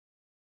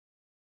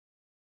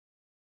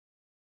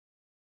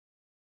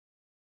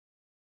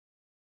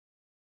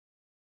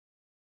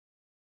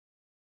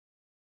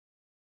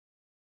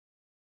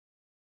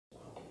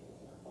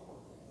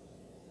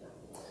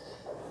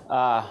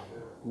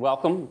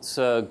Welcome. It's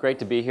great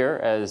to be here.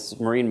 As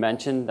Maureen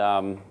mentioned,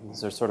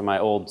 these are sort of my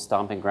old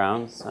stomping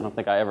grounds. I don't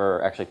think I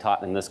ever actually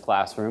taught in this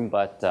classroom,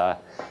 but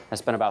I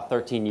spent about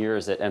 13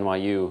 years at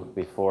NYU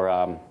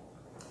before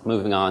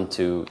moving on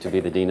to be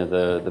the dean of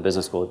the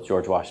business school at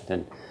George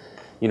Washington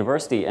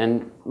University.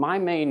 And my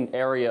main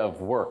area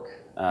of work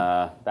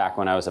back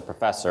when I was a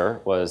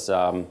professor was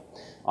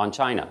on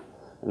China.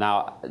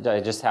 Now,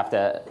 I just have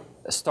to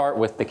start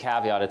with the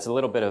caveat. It's a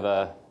little bit of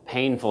a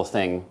painful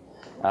thing,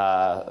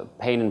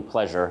 pain and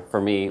pleasure for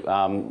me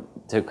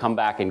to come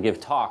back and give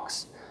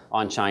talks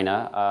on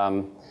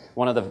China.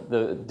 One of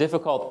the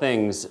difficult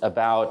things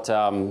about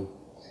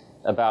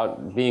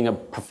being a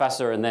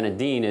professor and then a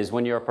dean is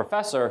when you're a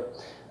professor,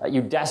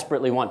 you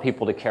desperately want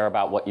people to care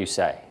about what you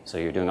say. So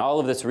you're doing all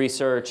of this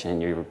research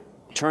and you're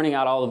churning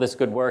out all of this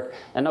good work,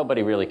 and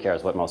nobody really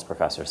cares what most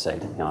professors say,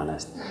 to be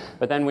honest.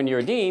 But then when you're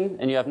a dean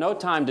and you have no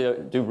time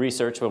to do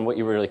research on what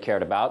you really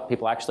cared about,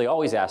 people actually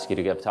always ask you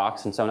to give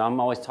talks, and so now I'm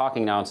always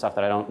talking now on stuff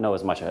that I don't know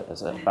as much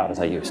about as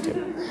I used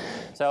to.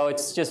 So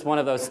it's just one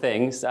of those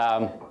things.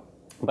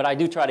 But I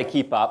do try to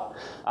keep up.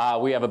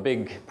 We have a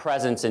big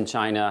presence in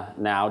China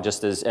now,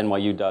 just as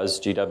NYU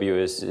does. GW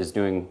is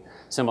doing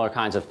similar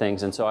kinds of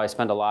things, and so I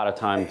spend a lot of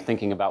time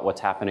thinking about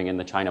what's happening in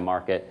the China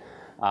market.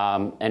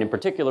 And in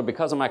particular,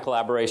 because of my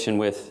collaboration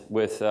with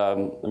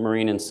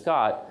Maureen and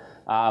Scott,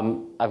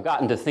 I've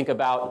gotten to think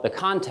about the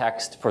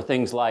context for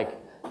things like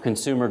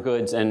consumer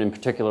goods and in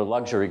particular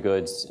luxury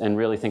goods, and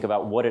really think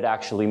about what it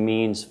actually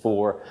means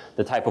for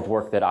the type of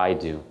work that I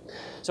do.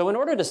 So in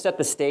order to set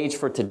the stage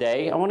for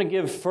today, I want to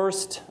give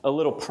first a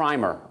little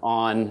primer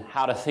on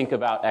how to think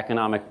about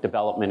economic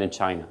development in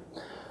China.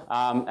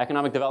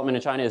 Economic development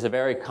in China is a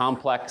very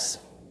complex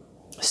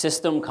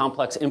system,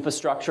 complex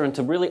infrastructure, and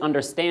to really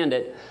understand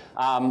it,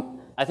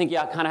 I think you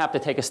kind of have to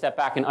take a step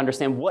back and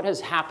understand what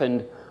has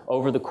happened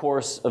over the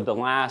course of the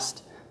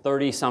last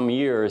 30-some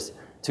years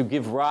to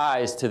give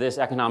rise to this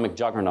economic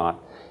juggernaut,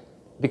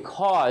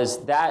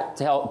 because that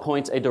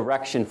points a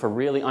direction for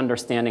really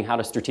understanding how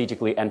to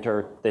strategically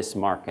enter this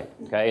market.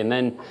 Okay? And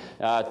then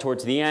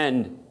towards the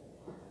end,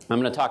 I'm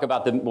going to talk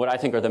about what I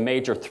think are the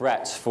major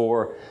threats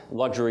for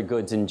luxury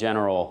goods in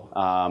general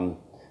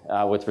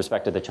with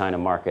respect to the China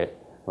market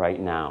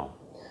right now.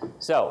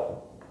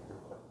 So,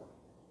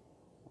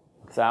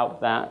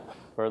 without that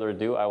further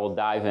ado, I will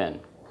dive in.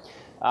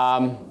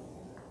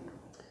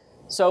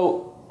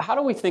 So, how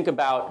do we think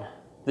about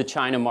the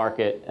China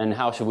market and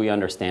how should we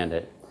understand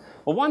it?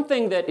 Well, one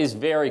thing that is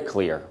very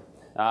clear,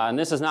 and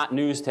this is not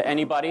news to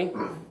anybody,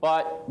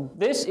 but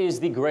this is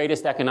the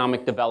greatest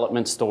economic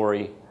development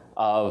story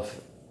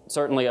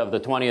certainly of the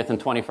 20th and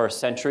 21st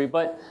century,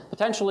 but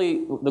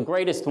potentially the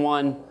greatest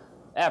one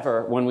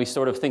ever when we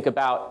sort of think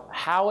about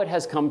how it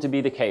has come to be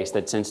the case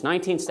that since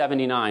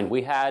 1979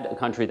 we had a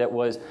country that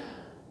was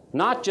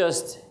not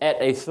just at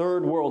a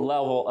third world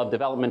level of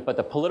development, but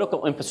the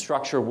political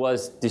infrastructure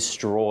was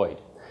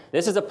destroyed.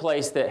 This is a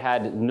place that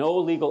had no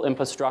legal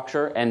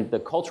infrastructure, and the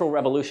Cultural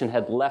Revolution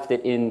had left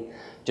it in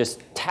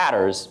just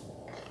tatters.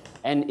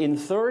 And in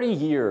 30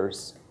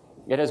 years,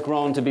 it has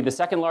grown to be the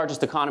second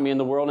largest economy in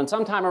the world, and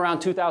sometime around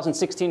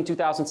 2016,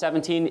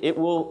 2017, it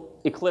will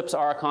eclipse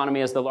our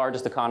economy as the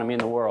largest economy in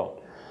the world.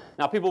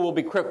 Now, people will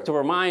be quick to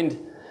remind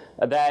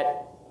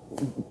that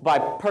by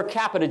per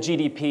capita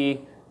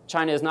GDP,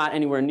 China is not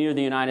anywhere near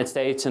the United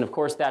States, and of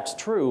course that's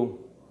true,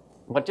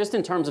 but just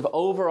in terms of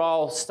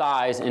overall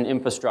size and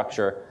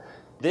infrastructure,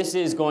 this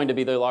is going to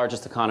be the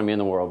largest economy in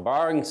the world.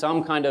 Barring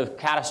some kind of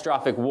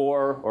catastrophic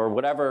war or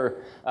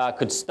whatever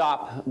could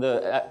stop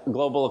the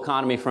global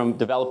economy from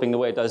developing the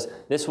way it does,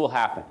 this will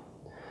happen.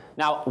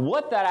 Now,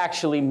 what that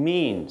actually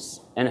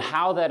means and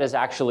how that has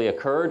actually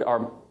occurred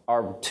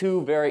are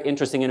two very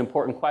interesting and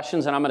important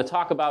questions, and I'm going to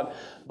talk about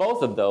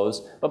both of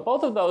those, but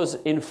both of those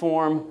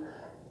inform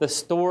the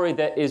story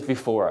that is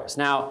before us.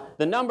 Now,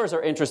 the numbers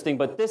are interesting,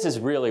 but this is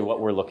really what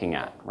we're looking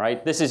at,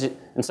 right? This is,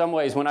 in some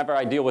ways, whenever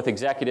I deal with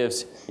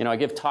executives, I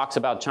give talks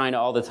about China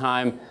all the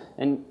time,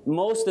 and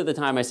most of the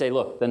time I say,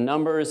 look, the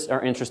numbers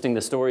are interesting,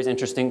 the story's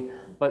interesting,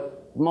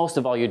 but most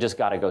of all, you just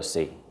gotta go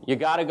see. You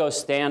gotta go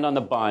stand on the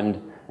bund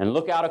and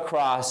look out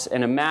across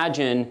and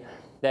imagine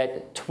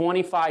that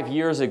 25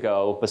 years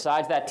ago,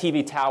 besides that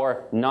TV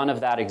tower, none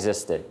of that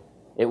existed.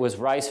 It was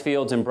rice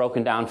fields and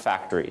broken down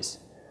factories.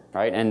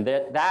 Right? And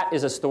that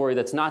is a story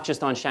that's not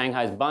just on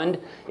Shanghai's Bund,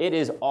 it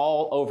is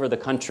all over the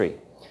country.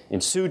 In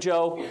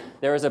Suzhou,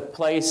 there is a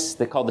place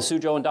called the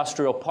Suzhou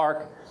Industrial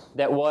Park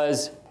that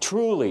was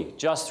truly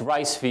just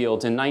rice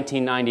fields in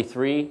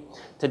 1993.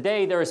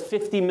 Today, there is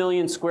 50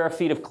 million square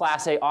feet of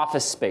Class A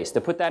office space.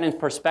 To put that in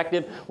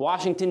perspective,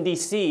 Washington,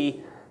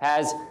 D.C.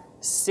 has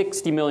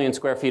 60 million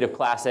square feet of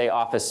Class A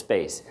office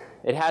space.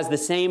 It has the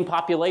same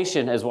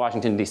population as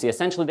Washington, D.C.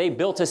 Essentially, they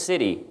built a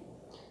city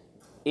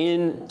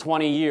in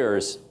 20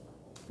 years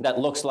that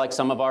looks like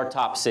some of our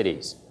top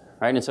cities,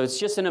 right? And so it's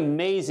just an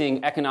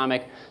amazing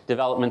economic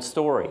development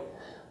story.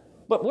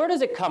 But where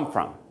does it come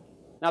from?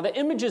 Now, the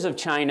images of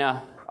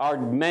China are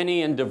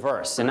many and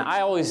diverse. And I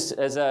always,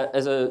 as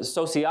a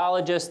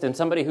sociologist and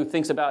somebody who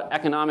thinks about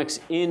economics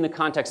in the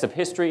context of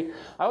history,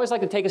 I always like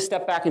to take a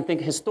step back and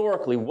think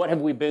historically, what have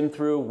we been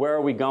through, where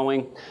are we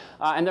going?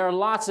 And there are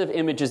lots of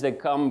images that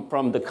come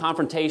from the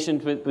confrontation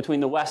between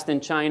the West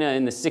and China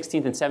in the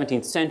 16th and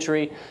 17th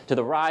century, to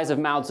the rise of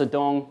Mao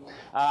Zedong,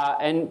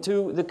 and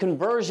to the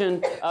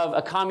conversion of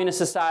a communist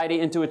society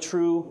into a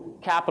true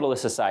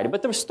capitalist society.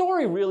 But the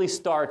story really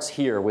starts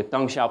here with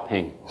Deng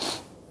Xiaoping.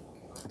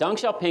 Deng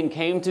Xiaoping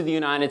came to the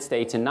United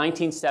States in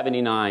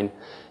 1979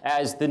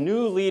 as the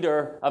new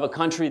leader of a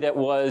country that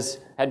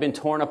had been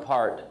torn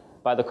apart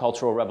by the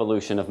Cultural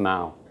Revolution of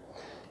Mao.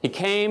 He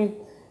came,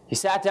 he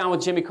sat down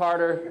with Jimmy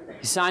Carter,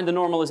 he signed the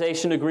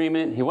normalization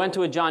agreement, he went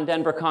to a John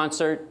Denver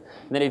concert,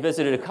 and then he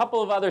visited a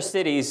couple of other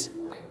cities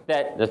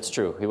that's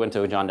true, he went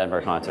to a John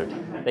Denver concert.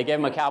 They gave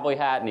him a cowboy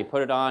hat and he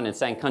put it on and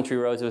sang Country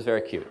Roads. It was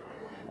very cute.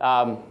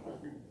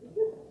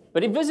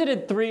 But he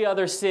visited 3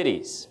 other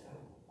cities.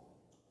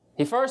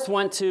 He first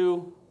went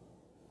to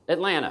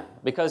Atlanta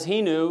because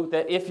he knew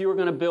that if you were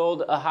going to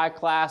build a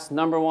high-class,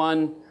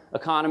 #1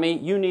 economy,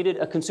 you needed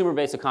a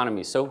consumer-based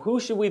economy. So who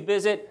should we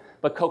visit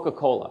but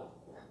Coca-Cola?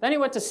 Then he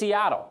went to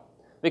Seattle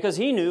because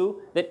he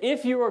knew that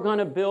if you were going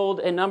to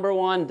build a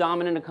 #1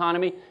 dominant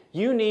economy,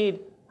 you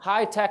need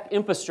high-tech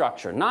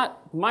infrastructure,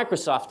 not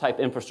Microsoft-type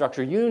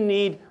infrastructure. You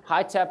need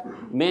high-tech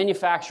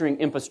manufacturing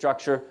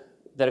infrastructure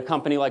that a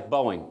company like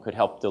Boeing could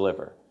help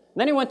deliver.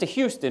 Then he went to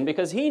Houston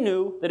because he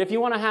knew that if you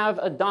want to have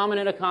a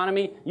dominant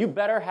economy, you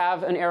better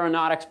have an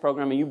aeronautics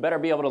program and you better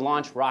be able to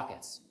launch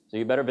rockets. So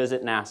you better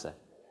visit NASA.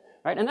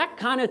 Right? And that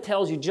kind of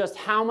tells you just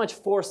how much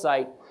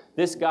foresight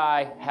this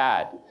guy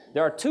had.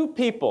 There are 2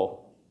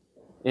 people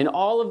in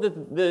all of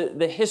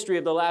the history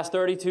of the last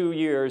 32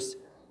 years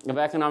of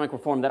economic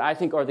reform that I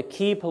think are the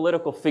key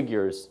political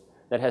figures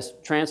that has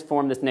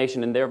transformed this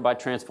nation and thereby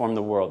transformed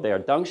the world. They are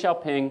Deng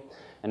Xiaoping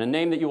and a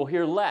name that you will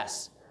hear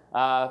less,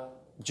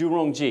 Zhu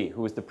Rongji,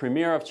 who was the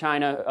premier of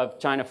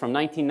China from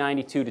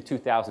 1992 to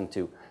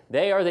 2002.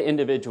 They are the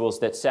individuals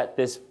that set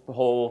this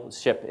whole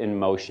ship in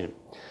motion.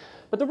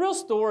 But the real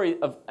story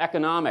of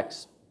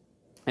economics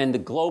and the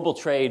global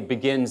trade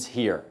begins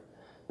here.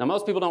 Now,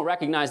 most people don't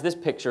recognize this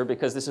picture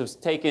because this was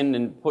taken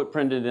and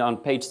printed on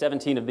page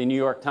 17 of the New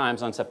York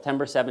Times on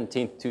September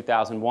 17,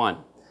 2001.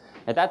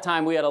 At that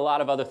time, we had a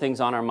lot of other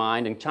things on our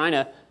mind, and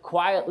China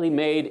quietly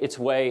made its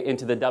way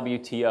into the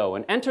WTO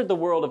and entered the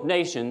world of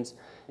nations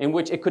in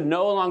which it could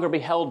no longer be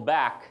held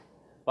back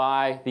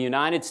by the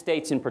United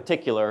States in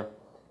particular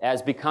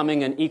as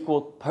becoming an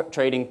equal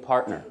trading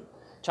partner.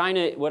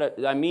 China,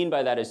 what I mean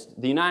by that is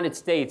the United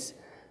States,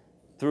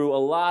 through a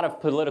lot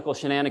of political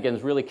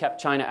shenanigans, really kept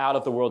China out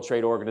of the World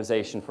Trade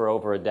Organization for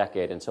over a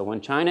decade. And so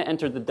when China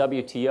entered the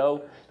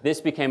WTO,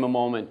 this became a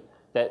moment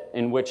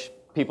in which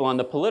people on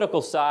the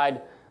political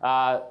side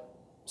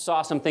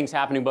saw some things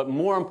happening, but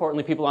more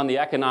importantly, people on the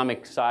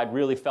economic side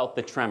really felt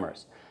the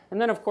tremors. And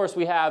then, of course,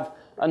 we have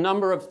a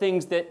number of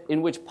things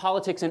in which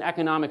politics and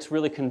economics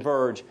really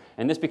converge,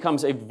 and this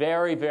becomes a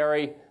very,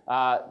 very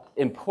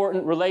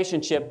important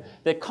relationship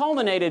that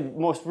culminated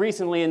most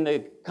recently in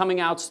the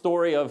coming out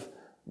story of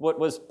what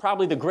was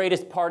probably the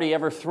greatest party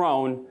ever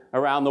thrown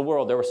around the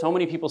world. There were so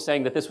many people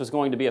saying that this was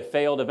going to be a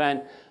failed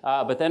event,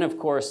 but then, of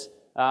course,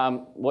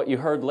 what you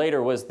heard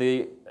later was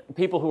the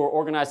people who were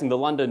organizing the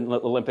London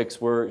Olympics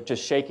were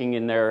just shaking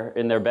in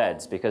their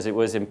beds because it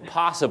was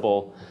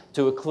impossible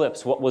to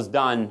eclipse what was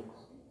done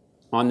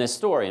on this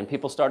story. And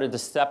people started to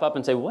step up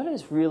and say, what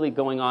is really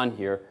going on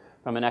here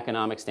from an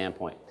economic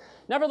standpoint?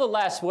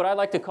 Nevertheless, what I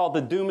like to call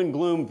the doom and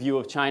gloom view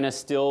of China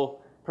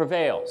still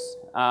prevails.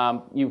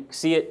 You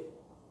see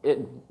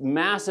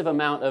massive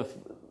amount of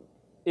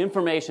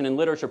information and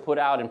literature put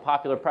out in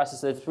popular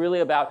press. It's really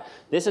about,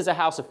 this is a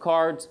house of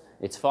cards,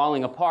 it's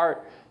falling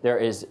apart, there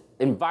is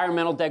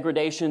environmental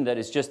degradation that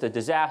is just a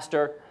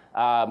disaster,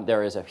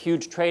 there is a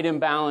huge trade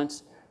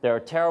imbalance, there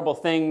are terrible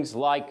things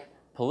like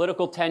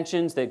political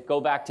tensions that go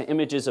back to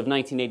images of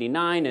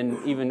 1989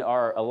 and even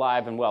are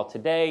alive and well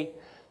today.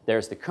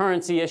 There's the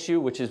currency issue,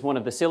 which is one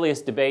of the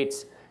silliest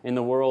debates in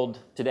the world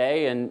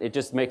today, and it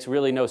just makes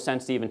really no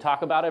sense to even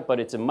talk about it, but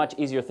it's a much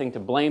easier thing to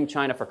blame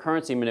China for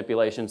currency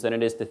manipulations than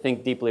it is to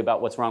think deeply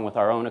about what's wrong with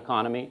our own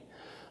economy.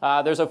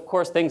 There's, of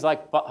course, things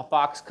like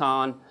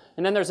Foxconn,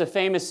 and then there's the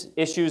famous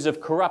issues of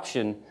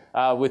corruption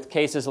with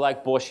cases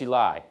like Bo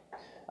Xilai.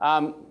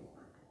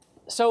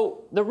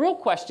 So the real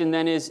question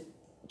then is,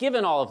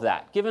 given all of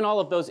that, given all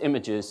of those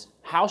images,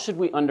 how should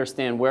we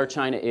understand where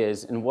China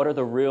is and what are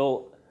the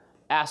real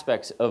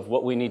aspects of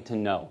what we need to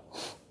know?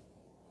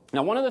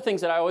 Now, one of the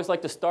things that I always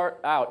like to start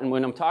out, and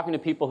when I'm talking to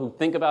people who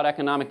think about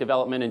economic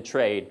development and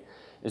trade,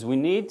 is we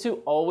need to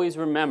always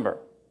remember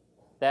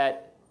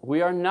that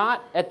we are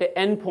not at the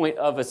end point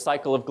of a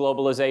cycle of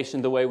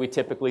globalization the way we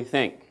typically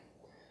think.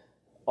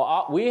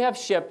 We have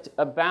shipped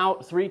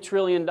about $3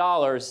 trillion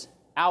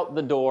out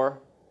the door,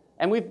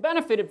 and we've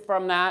benefited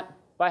from that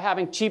by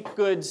having cheap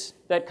goods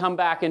that come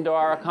back into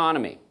our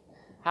economy.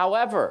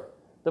 However,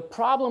 the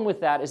problem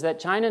with that is that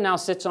China now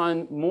sits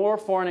on more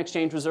foreign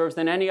exchange reserves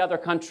than any other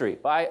country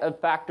by a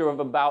factor of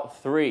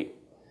about 3.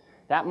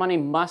 that money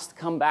must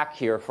come back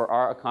here for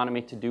our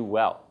economy to do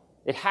well.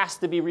 It has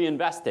to be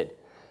reinvested.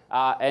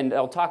 And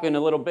I'll talk in a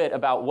little bit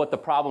about what the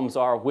problems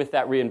are with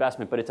that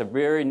reinvestment, but it's a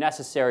very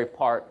necessary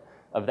part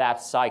of that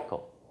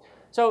cycle.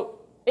 So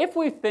if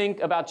we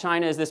think about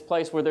China as this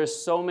place where there's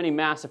so many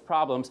massive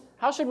problems,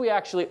 how should we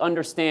actually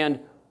understand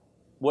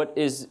what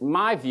is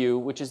my view,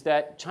 which is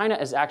that China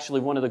is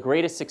actually one of the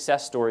greatest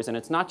success stories, and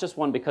it's not just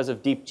one because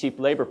of deep, cheap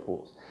labor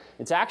pools.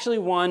 It's actually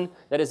one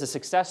that is a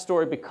success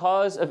story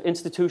because of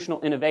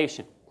institutional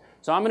innovation.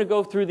 So I'm going to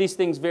go through these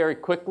things very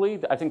quickly.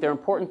 I think they're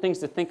important things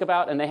to think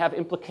about, and they have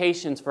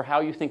implications for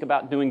how you think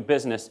about doing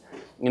business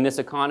in this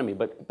economy.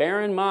 But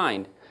bear in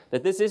mind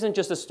that this isn't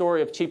just a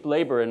story of cheap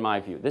labor, in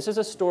my view. This is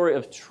a story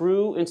of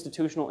true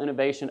institutional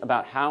innovation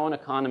about how an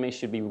economy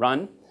should be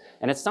run.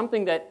 And it's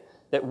something that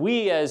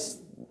we,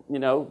 as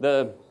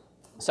the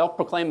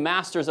self-proclaimed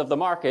masters of the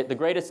market, the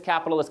greatest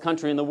capitalist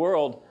country in the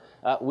world,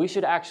 we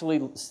should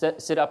actually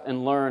sit up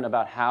and learn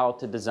about how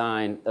to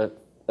design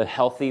a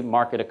healthy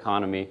market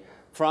economy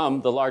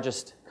from the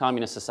largest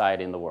communist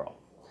society in the world,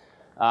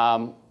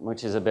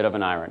 which is a bit of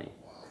an irony.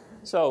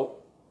 So,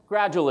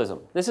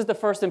 gradualism. This is the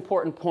first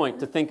important point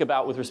to think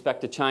about with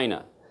respect to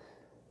China.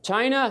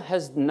 China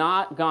has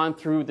not gone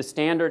through the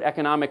standard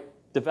economic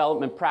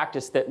development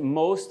practice that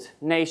most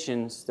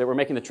nations that were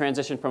making the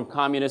transition from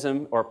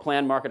communism or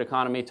planned market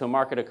economy to a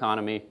market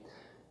economy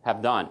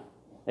have done.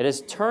 It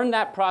has turned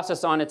that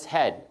process on its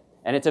head.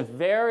 And it's a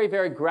very,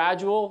 very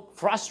gradual,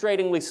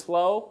 frustratingly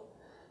slow,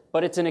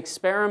 but it's an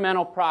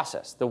experimental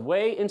process. The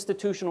way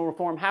institutional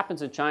reform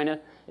happens in China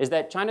is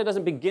that China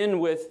doesn't begin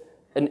with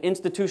an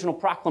institutional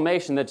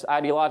proclamation that's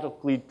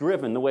ideologically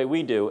driven the way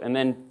we do and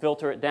then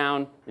filter it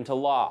down into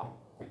law.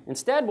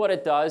 Instead, what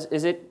it does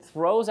is it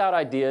throws out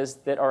ideas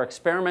that are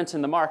experiments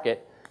in the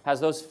market, has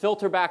those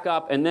filter back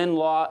up, and then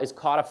law is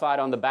codified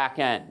on the back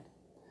end.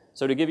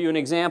 So to give you an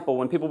example,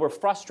 when people were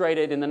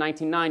frustrated in the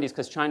 1990s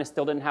because China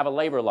still didn't have a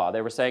labor law,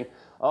 they were saying,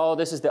 oh,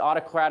 this is the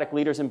autocratic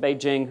leaders in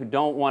Beijing who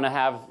don't want to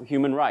have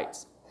human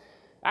rights.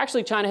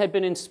 Actually, China had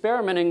been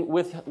experimenting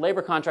with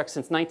labor contracts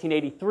since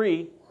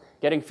 1983,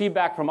 getting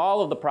feedback from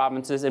all of the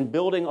provinces and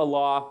building a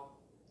law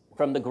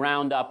from the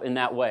ground up in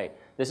that way.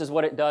 This is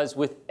what it does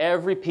with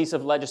every piece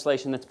of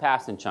legislation that's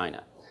passed in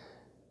China.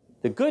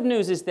 The good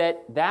news is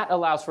that that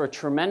allows for a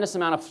tremendous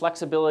amount of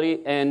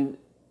flexibility and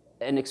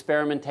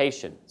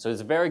experimentation. So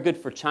it's very good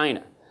for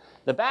China.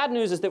 The bad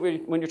news is that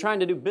when you're trying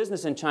to do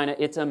business in China,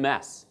 it's a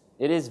mess.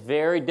 It is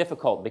very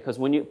difficult because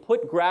when you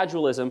put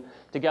gradualism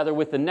together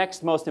with the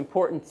next most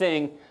important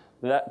thing,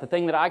 the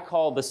thing that I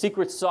call the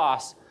secret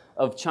sauce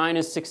of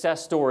China's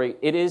success story,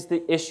 it is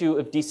the issue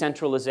of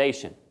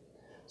decentralization.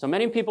 So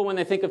many people, when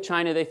they think of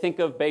China, they think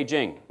of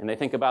Beijing, and they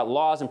think about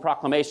laws and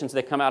proclamations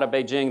that come out of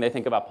Beijing. They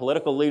think about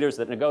political leaders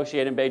that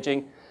negotiate in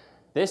Beijing.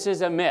 This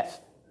is a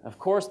myth. Of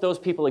course, those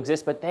people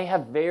exist, but they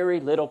have very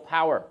little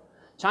power.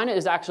 China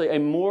is actually a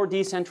more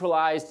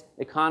decentralized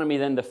economy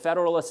than the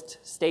federalist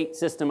state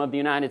system of the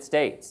United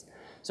States.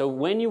 So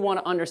when you want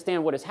to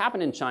understand what has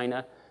happened in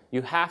China,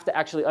 you have to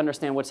actually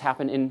understand what's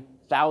happened in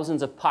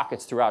thousands of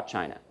pockets throughout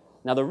China.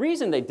 Now, the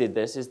reason they did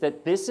this is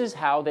that this is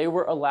how they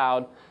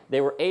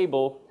were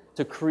able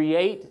to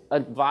create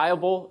a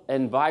viable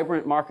and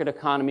vibrant market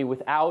economy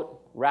without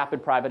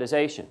rapid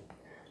privatization.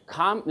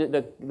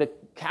 The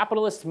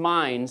capitalist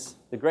minds,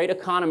 the great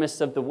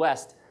economists of the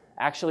West,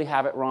 actually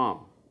have it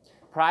wrong.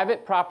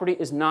 Private property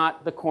is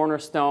not the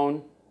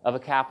cornerstone of a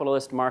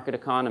capitalist market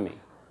economy.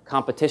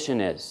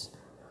 Competition is.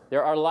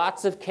 There are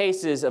lots of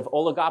cases of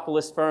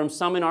oligopolist firms,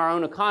 some in our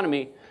own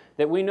economy,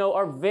 that we know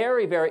are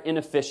very, very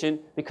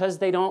inefficient because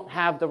they don't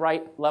have the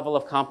right level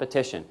of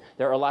competition.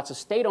 There are lots of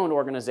state-owned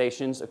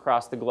organizations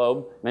across the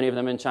globe, many of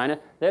them in China,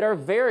 that are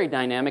very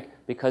dynamic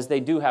because they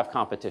do have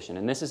competition.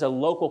 And this is a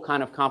local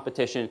kind of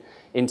competition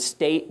in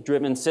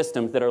state-driven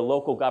systems that are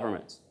local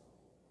governments.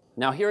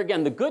 Now, here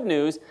again, the good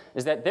news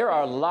is that there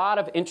are a lot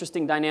of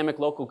interesting dynamic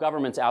local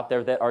governments out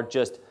there that are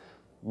just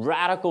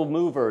radical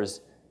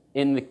movers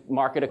in the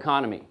market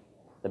economy.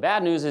 The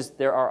bad news is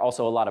there are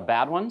also a lot of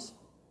bad ones.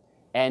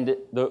 And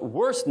the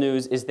worst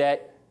news is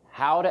that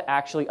how to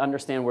actually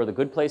understand where the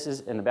good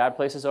places and the bad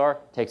places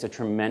are takes a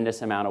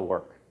tremendous amount of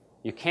work.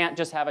 You can't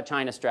just have a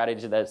China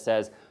strategy that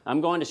says,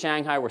 I'm going to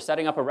Shanghai, we're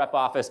setting up a rep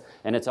office,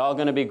 and it's all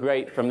going to be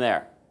great from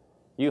there.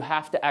 You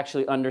have to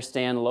actually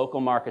understand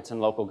local markets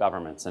and local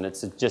governments, and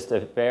it's just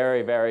a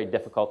very, very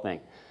difficult thing.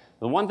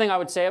 The one thing I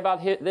would say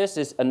about this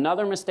is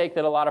another mistake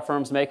that a lot of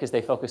firms make is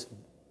they focus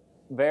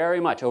very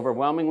much,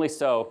 overwhelmingly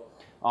so,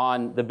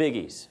 on the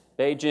biggies.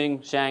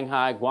 Beijing,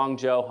 Shanghai,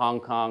 Guangzhou, Hong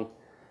Kong.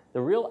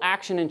 The real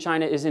action in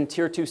China is in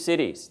Tier 2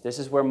 cities. This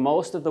is where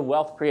most of the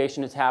wealth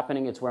creation is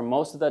happening. It's where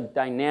most of the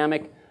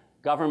dynamic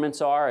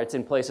governments are. It's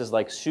in places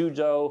like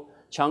Suzhou,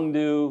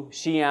 Chengdu,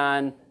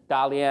 Xi'an,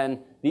 Dalian.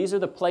 These are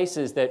the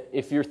places that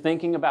if you're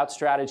thinking about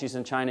strategies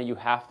in China, you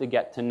have to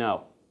get to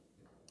know.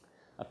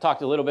 I've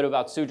talked a little bit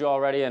about Suzhou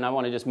already, and I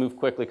want to just move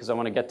quickly because I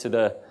want to get to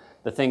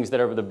the things that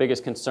are the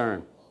biggest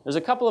concern. There's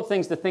a couple of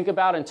things to think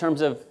about in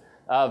terms of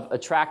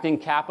attracting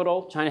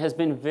capital. China has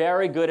been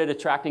very good at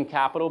attracting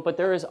capital, but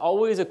there is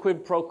always a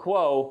quid pro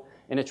quo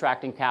in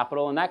attracting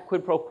capital. And that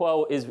quid pro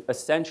quo is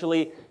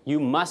essentially you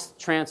must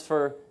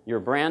transfer your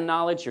brand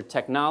knowledge, your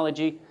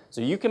technology,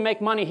 so you can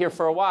make money here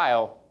for a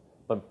while,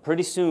 but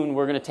pretty soon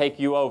we're going to take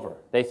you over.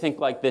 They think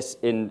like this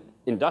in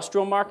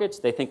industrial markets.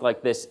 They think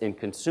like this in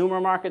consumer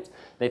markets.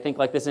 They think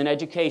like this in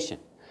education.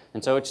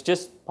 And so it's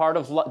just part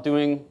of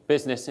doing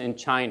business in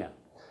China.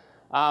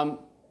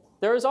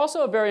 There is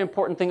also a very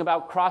important thing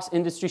about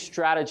cross-industry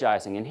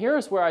strategizing. And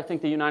here's where I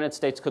think the United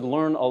States could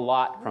learn a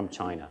lot from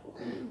China.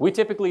 We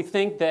typically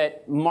think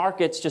that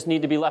markets just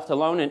need to be left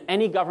alone, and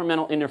any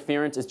governmental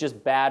interference is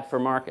just bad for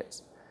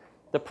markets.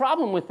 The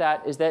problem with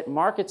that is that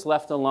markets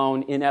left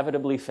alone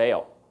inevitably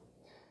fail.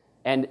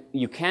 And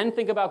you can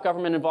think about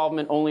government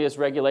involvement only as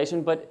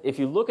regulation, but if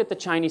you look at the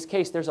Chinese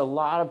case, there's a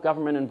lot of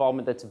government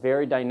involvement that's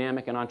very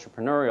dynamic and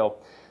entrepreneurial.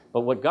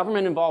 But what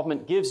government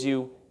involvement gives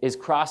you is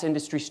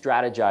cross-industry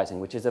strategizing,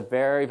 which is a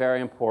very,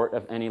 very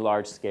important of any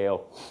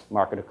large-scale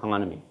market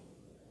economy.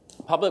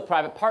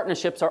 Public-private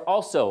partnerships are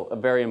also a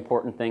very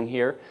important thing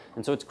here.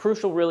 And so it's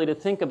crucial really to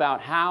think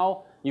about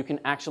how you can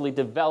actually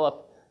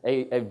develop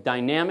a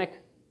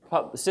dynamic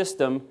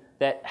system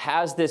that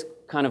has this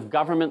kind of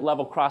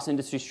government-level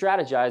cross-industry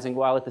strategizing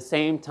while at the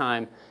same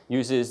time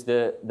uses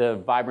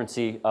the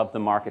vibrancy of the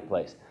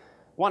marketplace.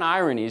 One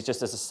irony is,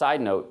 just as a side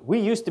note, we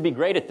used to be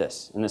great at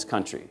this in this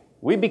country.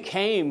 We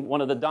became one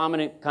of the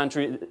dominant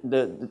country,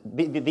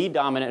 the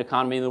dominant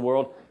economy in the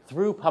world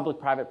through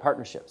public-private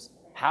partnerships.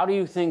 How do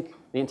you think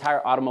the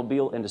entire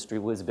automobile industry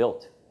was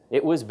built?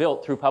 It was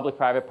built through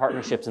public-private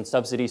partnerships and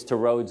subsidies to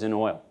roads and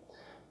oil.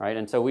 Right?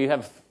 And so we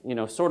have,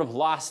 sort of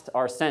lost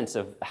our sense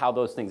of how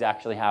those things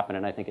actually happen,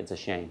 and I think it's a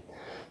shame.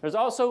 There's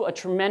also a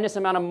tremendous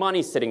amount of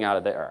money sitting out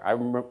of there.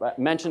 I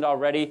mentioned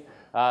already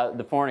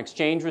the foreign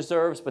exchange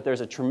reserves, but there's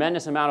a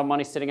tremendous amount of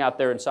money sitting out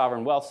there in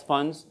sovereign wealth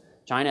funds.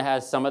 China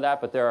has some of that,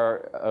 but there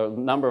are a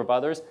number of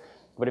others.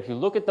 But if you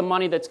look at the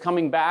money that's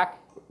coming back,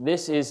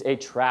 this is a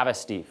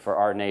travesty for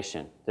our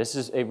nation. This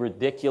is a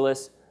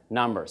ridiculous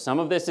number. Some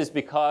of this is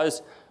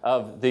because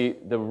of the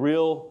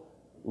real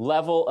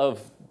level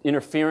of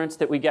interference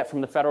that we get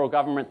from the federal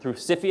government through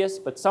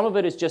CFIUS, but some of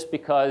it is just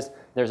because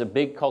there's a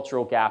big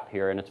cultural gap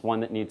here, and it's one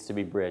that needs to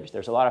be bridged.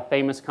 There's a lot of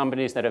famous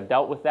companies that have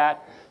dealt with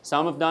that.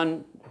 Some have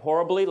done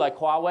horribly, like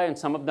Huawei, and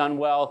some have done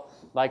well,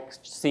 like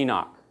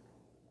CNOC.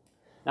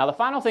 Now, the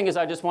final thing is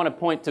I just want to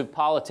point to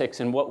politics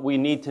and what we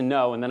need to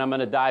know, and then I'm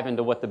going to dive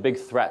into what the big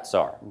threats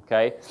are,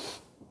 okay?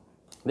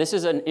 This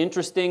is an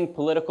interesting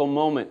political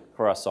moment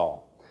for us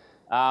all.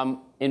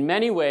 In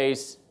many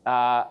ways,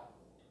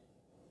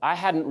 I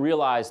hadn't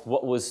realized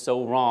what was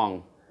so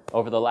wrong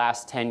over the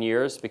last 10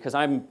 years because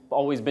I've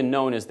always been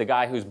known as the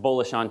guy who's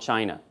bullish on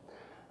China.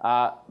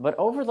 But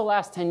over the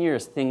last 10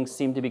 years, things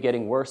seem to be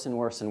getting worse and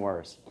worse and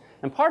worse.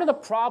 And part of the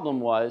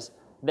problem was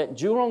that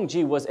Zhu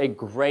Rongji was a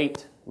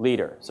great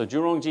leader. So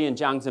Zhu Rongji and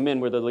Jiang Zemin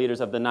were the leaders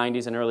of the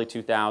 90s and early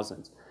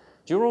 2000s.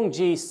 Zhu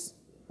Rongji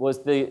was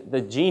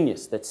the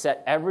genius that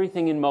set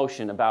everything in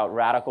motion about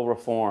radical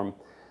reform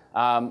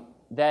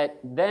that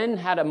then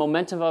had a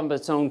momentum of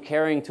its own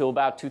carrying to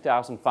about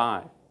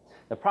 2005.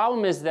 The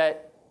problem is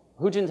that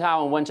Hu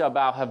Jintao and Wen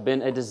Jiabao have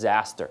been a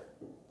disaster.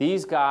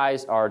 These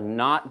guys are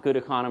not good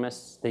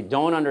economists. They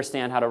don't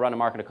understand how to run a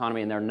market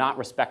economy, and they're not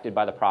respected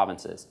by the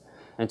provinces.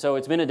 And so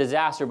it's been a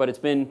disaster, but it's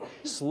been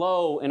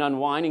slow in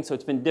unwinding, so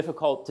it's been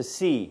difficult to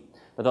see.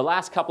 But the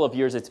last couple of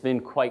years, it's been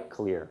quite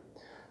clear.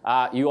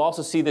 You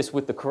also see this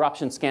with the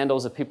corruption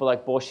scandals of people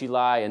like Bo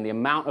Xilai and the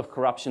amount of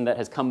corruption that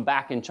has come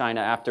back in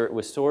China after it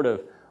was sort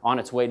of on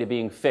its way to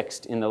being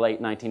fixed in the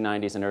late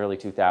 1990s and early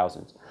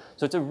 2000s.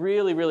 So it's a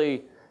really,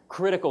 really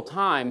critical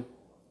time.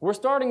 We're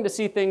starting to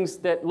see things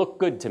that look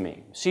good to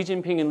me. Xi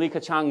Jinping and Li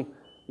Keqiang,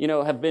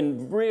 have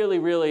been really,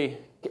 really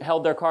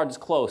held their cards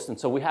close, and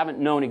so we haven't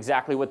known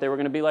exactly what they were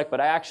going to be like, but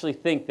I actually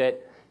think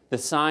that the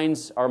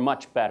signs are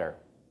much better.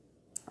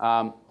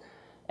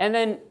 And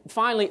then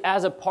finally,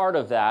 as a part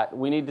of that,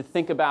 we need to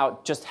think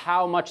about just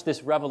how much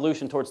this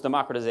revolution towards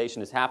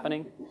democratization is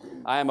happening.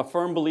 I am a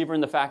firm believer in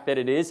the fact that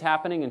it is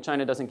happening, and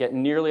China doesn't get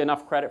nearly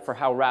enough credit for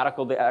how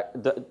radical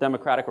the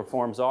democratic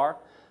reforms are.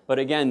 But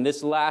again,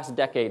 this last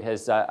decade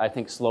has, I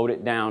think, slowed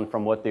it down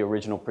from what the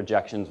original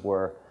projections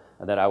were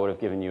that I would have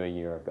given you a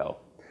year ago,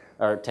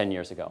 or 10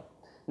 years ago.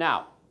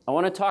 Now, I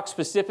want to talk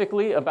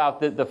specifically about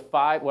the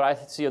five, what I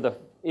see are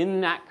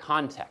in that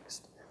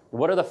context,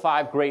 what are the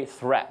 5 great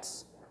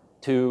threats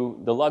to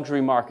the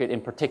luxury market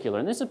in particular.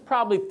 And this is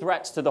probably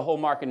threats to the whole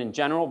market in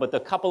general, but a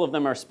couple of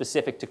them are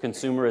specific to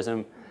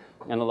consumerism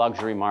and the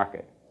luxury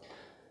market.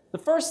 The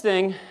first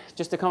thing,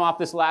 just to come off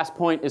this last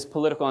point, is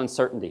political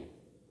uncertainty.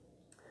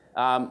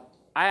 I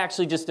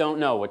actually just don't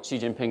know what Xi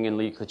Jinping and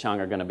Li Keqiang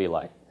are going to be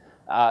like.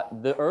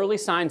 The early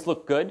signs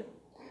look good,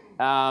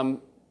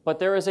 but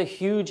there is a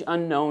huge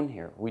unknown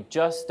here. We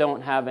just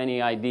don't have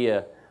any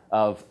idea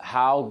of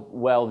how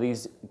well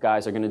these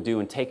guys are going to do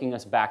in taking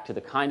us back to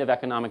the kind of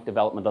economic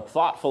development, the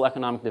thoughtful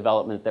economic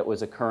development that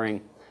was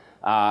occurring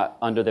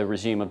under the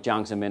regime of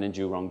Jiang Zemin and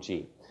Zhu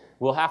Rongji.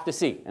 We'll have to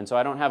see, and so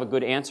I don't have a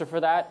good answer for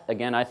that.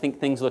 Again, I think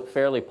things look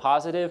fairly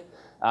positive,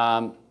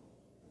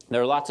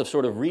 There are lots of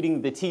sort of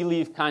reading the tea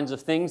leaf kinds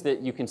of things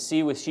that you can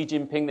see with Xi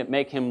Jinping that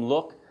make him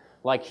look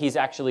like he's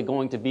actually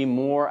going to be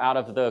more out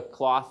of the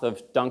cloth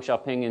of Deng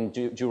Xiaoping and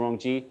Zhu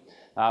Rongji.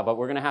 But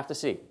we're going to have to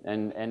see.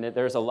 And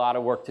there's a lot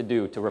of work to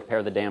do to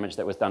repair the damage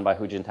that was done by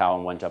Hu Jintao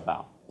and Wen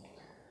Jiabao.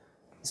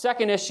 The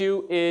second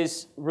issue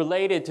is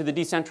related to the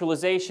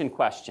decentralization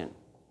question.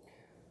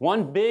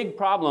 One big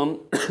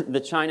problem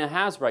that China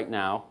has right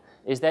now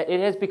is that it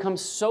has become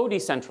so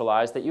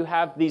decentralized that you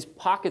have these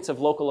pockets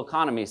of local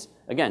economies,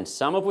 again,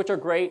 some of which are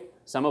great,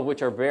 some of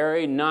which are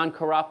very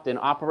non-corrupt and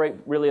operate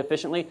really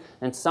efficiently,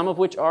 and some of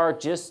which are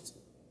just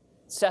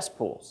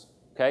cesspools,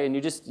 okay? And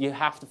you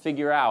have to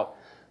figure out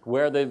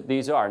where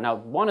these are. Now,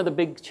 one of the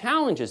big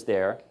challenges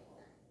there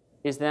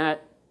is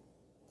that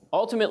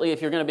ultimately,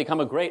 if you're going to become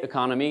a great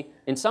economy,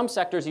 in some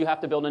sectors you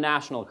have to build a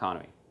national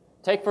economy.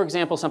 Take, for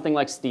example, something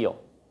like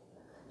steel.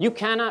 You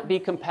cannot be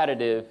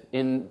competitive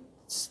in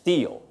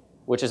steel,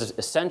 which is an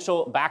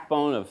essential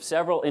backbone of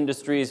several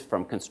industries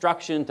from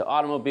construction to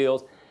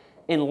automobiles,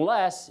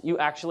 unless you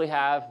actually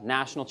have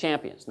national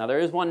champions. Now, there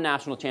is one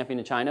national champion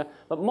in China,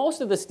 but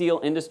most of the steel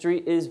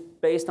industry is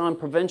based on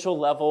provincial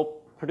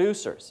level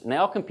producers. And they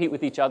all compete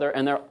with each other,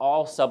 and they're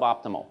all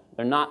suboptimal.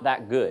 They're not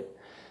that good.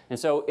 And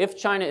so if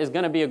China is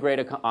going to be a great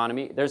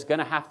economy, there's going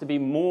to have to be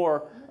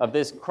more of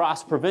this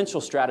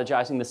cross-provincial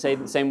strategizing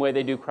the same way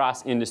they do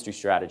cross-industry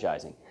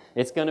strategizing.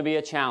 It's going to be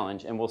a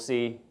challenge, and we'll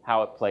see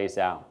how it plays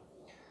out.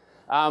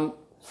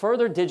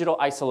 Further digital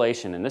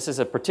isolation, and this is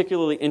a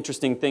particularly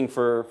interesting thing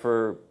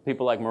for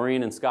people like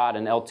Maureen and Scott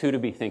and L2 to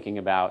be thinking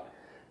about.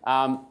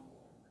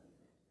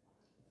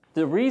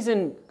 The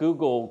reason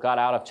Google got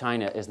out of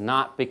China is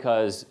not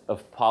because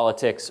of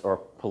politics or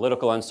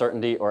political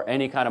uncertainty or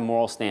any kind of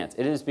moral stance.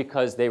 It is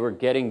because they were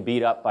getting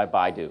beat up by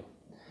Baidu.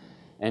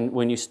 And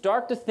when you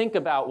start to think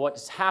about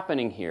what's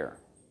happening here,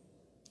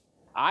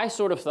 I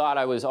sort of thought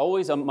I was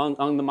always on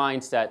the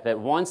mindset that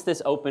once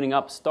this opening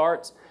up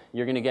starts,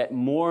 you're going to get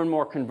more and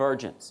more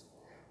convergence.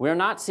 We are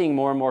not seeing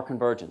more and more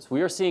convergence.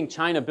 We are seeing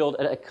China build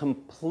a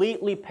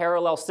completely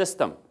parallel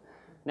system.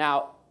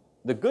 Now,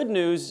 the good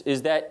news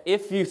is that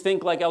if you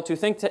think like L2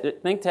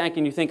 think tank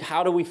and you think,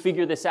 how do we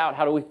figure this out?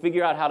 How do we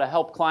figure out how to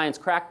help clients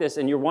crack this?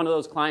 And you're one of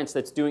those clients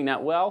that's doing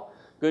that well,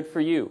 good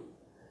for you.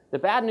 The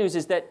bad news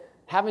is that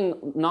having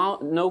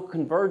no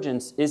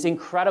convergence is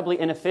incredibly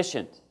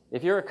inefficient.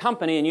 If you're a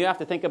company and you have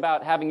to think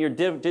about having your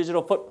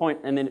digital footprint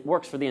and then it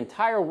works for the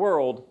entire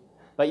world,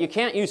 but you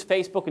can't use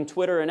Facebook and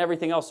Twitter and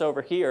everything else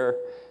over here,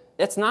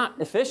 it's not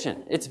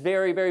efficient. It's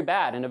very, very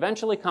bad. And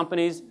eventually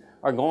companies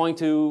are going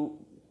to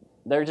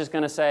they're just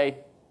going to say,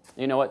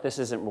 you know what, this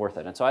isn't worth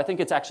it. And so I think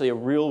it's actually a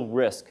real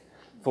risk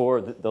for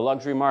the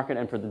luxury market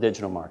and for the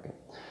digital market.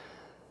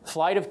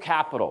 Flight of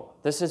capital.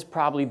 This is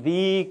probably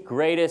the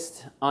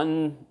greatest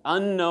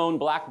unknown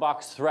black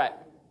box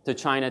threat to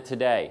China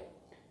today.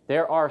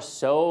 There are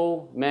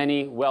so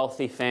many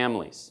wealthy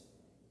families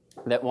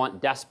that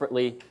want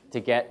desperately to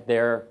get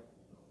their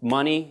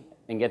money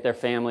and get their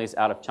families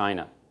out of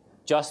China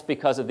just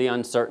because of the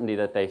uncertainty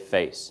that they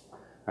face,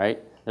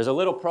 right? There's a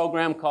little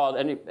program called,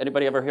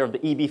 anybody ever hear of the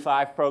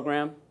EB5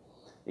 program?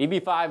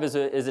 EB5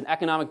 is an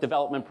economic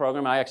development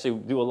program. I actually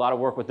do a lot of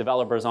work with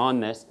developers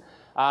on this.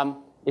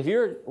 If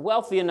you're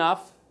wealthy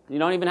enough, you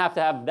don't even have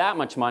to have that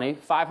much money,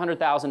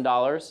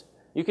 $500,000,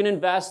 you can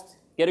invest,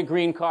 get a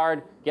green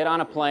card, get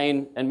on a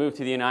plane, and move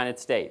to the United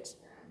States.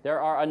 There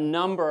are a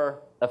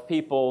number of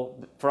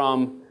people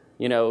from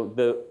the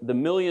 $1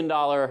 million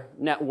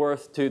net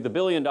worth to the $1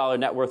 billion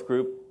net worth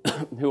group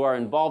who are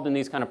involved in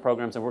these kind of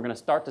programs, and we're going to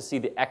start to see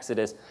the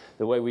exodus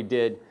the way we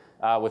did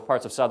with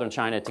parts of southern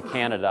China to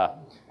Canada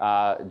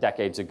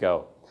decades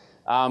ago.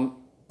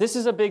 This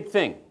is a big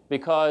thing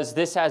because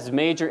this has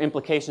major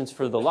implications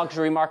for the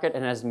luxury market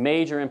and has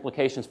major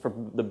implications for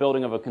the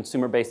building of a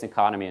consumer-based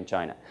economy in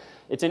China.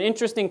 It's an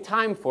interesting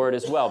time for it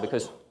as well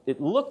because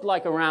it looked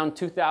like around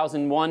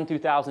 2001,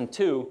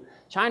 2002,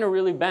 China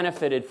really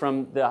benefited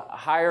from the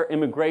higher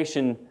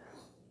immigration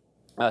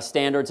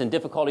standards and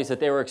difficulties that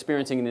they were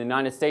experiencing in the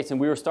United States, and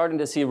we were starting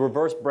to see a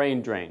reverse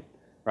brain drain,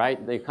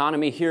 right? The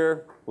economy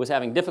here was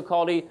having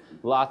difficulty,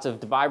 lots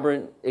of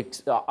vibrant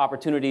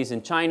opportunities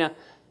in China,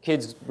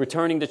 kids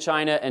returning to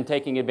China and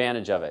taking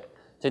advantage of it.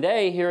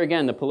 Today, here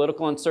again, the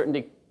political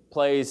uncertainty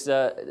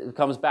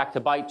comes back to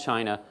bite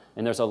China,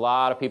 and there's a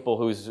lot of people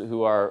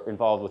who are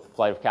involved with the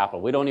flight of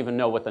capital. We don't even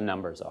know what the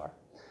numbers are.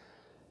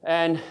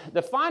 And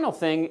the final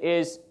thing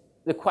is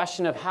the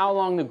question of how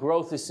long the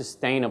growth is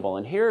sustainable.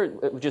 And here,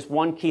 just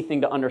one key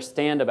thing to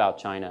understand about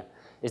China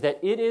is that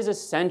it is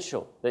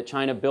essential that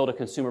China build a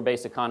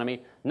consumer-based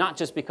economy, not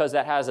just because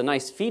that has a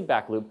nice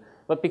feedback loop,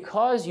 but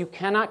because you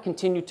cannot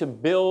continue to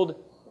build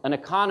an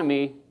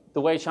economy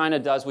the way China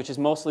does, which is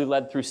mostly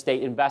led through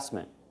state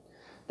investment.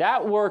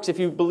 That works if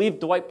you believe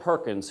Dwight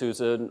Perkins,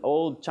 who's an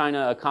old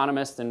China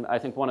economist and I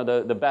think one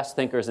of the best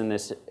thinkers in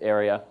this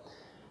area.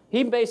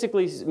 He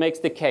basically makes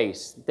the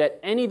case that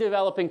any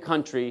developing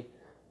country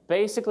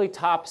basically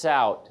tops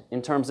out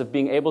in terms of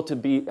being able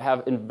to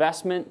have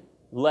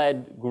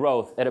investment-led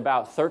growth at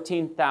about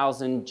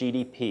 13,000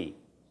 GDP,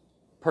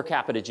 per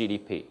capita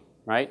GDP,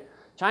 right?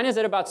 China's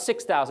at about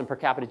 6,000 per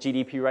capita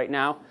GDP right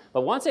now,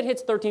 but once it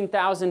hits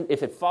 13,000,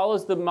 if it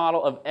follows the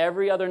model of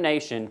every other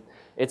nation,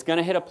 it's going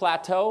to hit a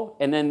plateau,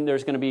 and then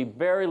there's going to be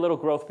very little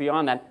growth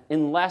beyond that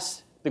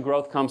unless the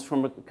growth comes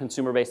from a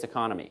consumer-based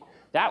economy.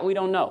 That we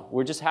don't know.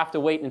 We just have to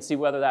wait and see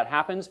whether that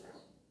happens.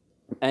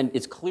 And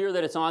it's clear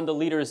that it's on the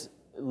leaders'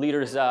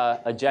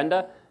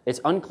 agenda. It's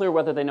unclear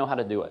whether they know how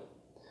to do it.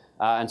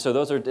 And so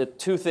those are the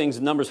two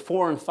things. Numbers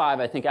 4 and 5,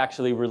 I think,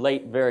 actually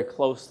relate very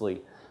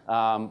closely.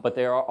 But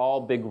they are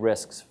all big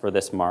risks for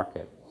this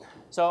market.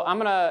 So I'm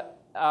going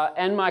to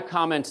end my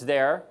comments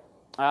there.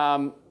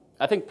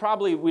 I think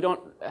probably we don't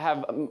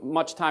have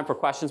much time for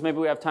questions. Maybe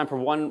we have time for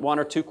one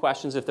or two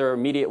questions if there are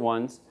immediate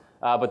ones.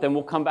 But then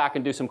we'll come back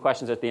and do some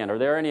questions at the end. Are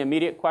there any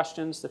immediate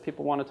questions that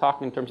people want to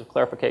talk in terms of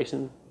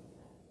clarification?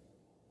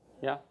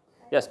 Yeah?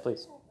 Yes,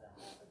 please. A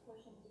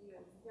question to you.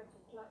 In terms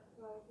of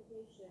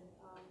clarification,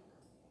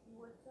 you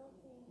were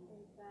talking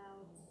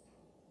about,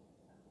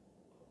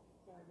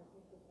 sorry, let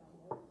me put my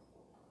notes.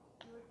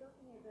 You were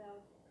talking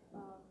about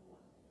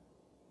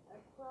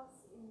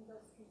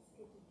cross-industry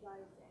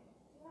strategizing.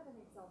 Do you have an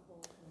example?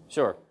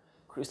 Sure.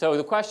 So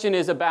the question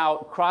is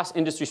about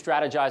cross-industry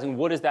strategizing.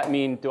 What does that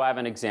mean? Do I have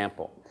an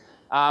example?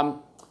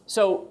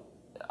 So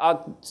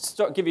I'll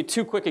give you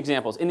two quick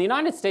examples. In the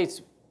United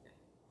States,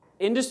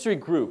 industry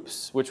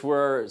groups, which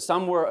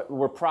some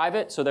were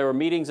private, so there were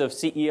meetings of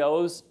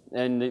CEOs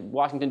in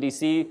Washington,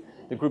 D.C.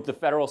 The group, the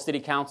Federal City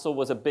Council,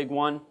 was a big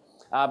one.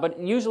 But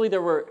usually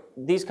there were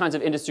these kinds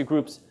of industry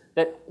groups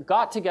that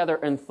got together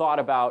and thought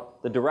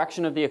about the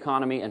direction of the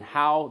economy and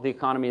how the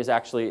economy is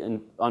actually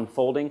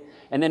unfolding.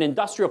 And then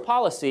industrial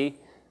policy,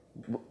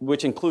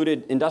 which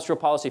included industrial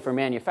policy for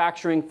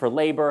manufacturing, for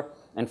labor,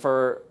 and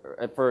for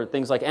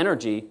things like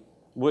energy,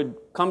 would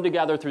come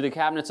together through the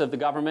cabinets of the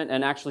government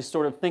and actually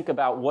sort of think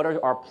about what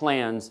are our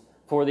plans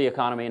for the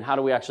economy and how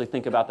do we actually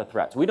think about the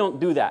threats. We don't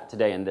do that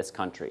today in this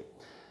country.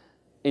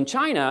 In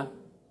China,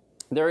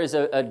 there is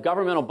a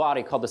governmental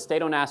body called the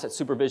State-Owned Asset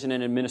Supervision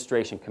and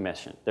Administration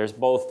Commission. There's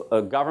both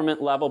a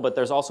government level, but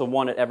there's also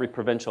one at every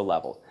provincial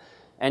level.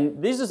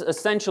 And this is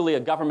essentially a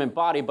government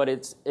body, but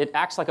it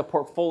acts like a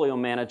portfolio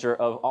manager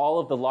of all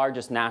of the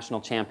largest national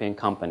champion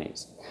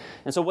companies.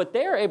 And so what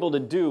they're able to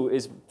do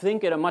is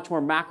think at a much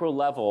more macro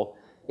level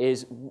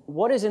is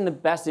what is in the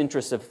best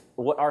interest of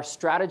what our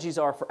strategies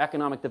are for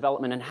economic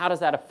development and how does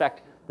that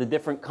affect the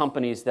different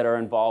companies that are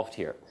involved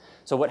here.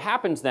 So what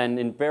happens then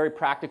in very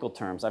practical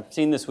terms, I've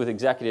seen this with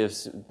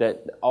executives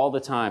that all the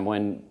time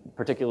when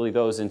particularly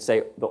those in,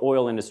 say, the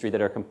oil industry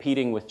that are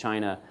competing with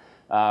China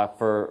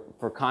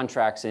for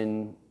contracts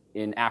in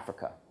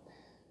Africa.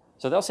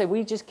 So they'll say,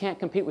 we just can't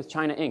compete with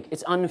China Inc.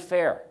 It's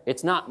unfair.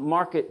 It's not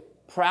market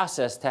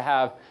process to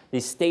have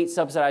these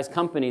state-subsidized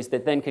companies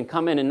that then can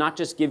come in and not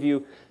just give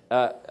you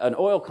an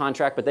oil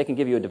contract, but they can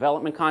give you a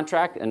development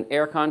contract, an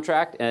air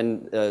contract,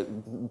 and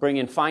bring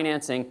in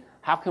financing.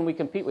 How can we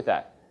compete with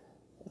that?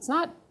 It's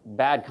not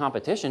bad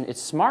competition.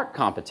 It's smart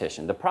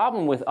competition. The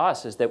problem with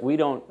us is that we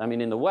don't, I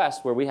mean, in the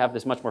West, where we have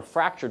this much more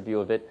fractured view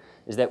of it,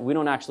 is that we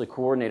don't actually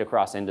coordinate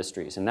across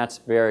industries. And that's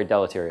very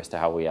deleterious to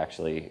how we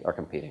actually are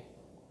competing.